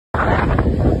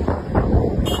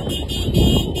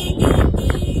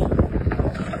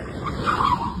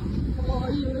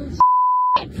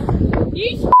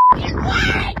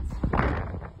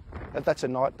It's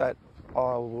a night that I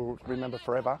will remember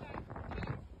forever.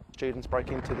 Students broke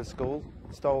into the school,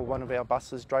 stole one of our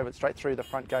buses, drove it straight through the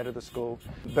front gate of the school,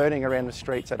 burning around the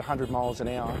streets at 100 miles an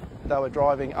hour. They were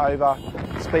driving over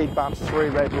speed bumps,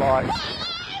 through red lights,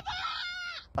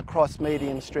 across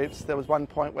median strips. There was one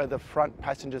point where the front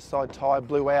passenger side tyre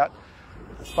blew out.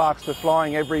 Sparks were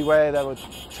flying everywhere. They were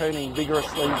turning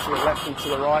vigorously to the left and to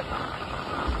the right.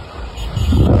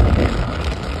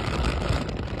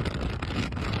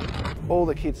 All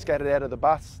the kids scattered out of the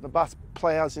bus. The bus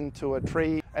ploughs into a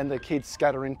tree and the kids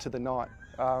scatter into the night.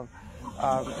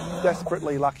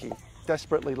 Desperately lucky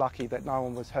that no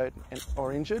one was hurt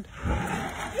or injured.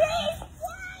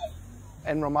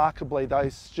 And remarkably,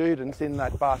 those students in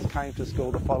that bus came to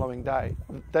school the following day.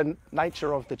 The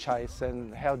nature of the chase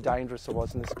and how dangerous it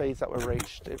was and the speeds that were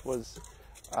reached, it was,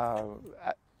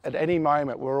 at any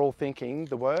moment we were all thinking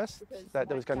the worst, that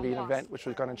there was going to be an event which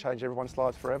was going to change everyone's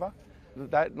lives forever.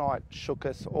 That night shook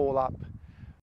us all up.